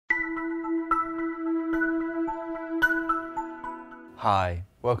Hi,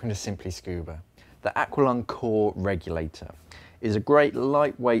 welcome to Simply Scuba. The AquaLung Core Regulator is a great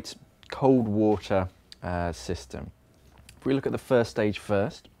lightweight cold water system. If we look at the first stage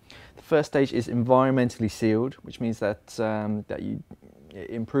first, the first stage is environmentally sealed, which means that, it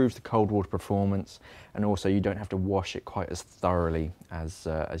improves the cold water performance, and also you don't have to wash it quite as thoroughly as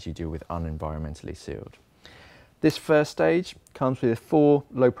you do with unenvironmentally sealed. This first stage comes with 4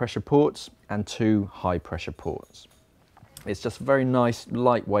 low pressure ports and 2 high pressure ports. It's just a very nice,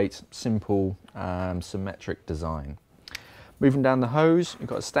 lightweight, simple, symmetric design. Moving down the hose, you've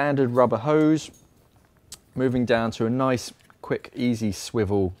got a standard rubber hose. Moving down to a nice, quick, easy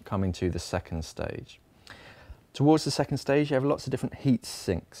swivel coming to the second stage. Towards the second stage, you have lots of different heat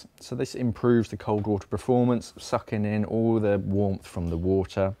sinks. So this improves the cold water performance, sucking in all the warmth from the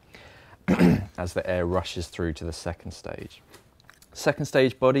water as the air rushes through to the second stage. Second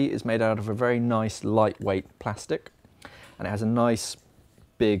stage body is made out of a very nice, lightweight plastic. And it has a nice,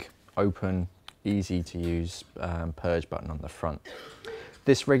 big, open, easy to use purge button on the front.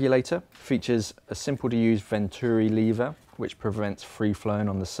 This regulator features a simple to use Venturi lever, which prevents free flowing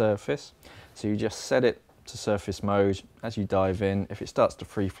on the surface. So you just set it to surface mode. As you dive in, if it starts to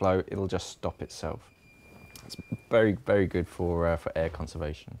free flow, it'll just stop itself. It's very, very good for air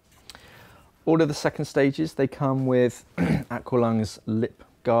conservation. All of the second stages, they come with AquaLung's lip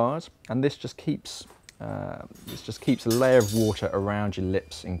guard, and this just keeps a layer of water around your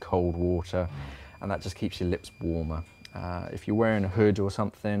lips in cold water, and that just keeps your lips warmer. If you're wearing a hood or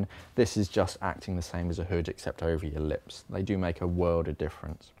something, this is just acting the same as a hood except over your lips. They do make a world of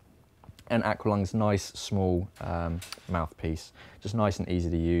difference. And AquaLung's nice small mouthpiece, just nice and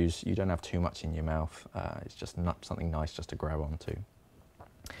easy to use. You don't have too much in your mouth. It's just something nice just to grab onto.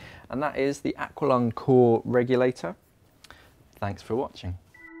 And that is the AquaLung Core Regulator. Thanks for watching.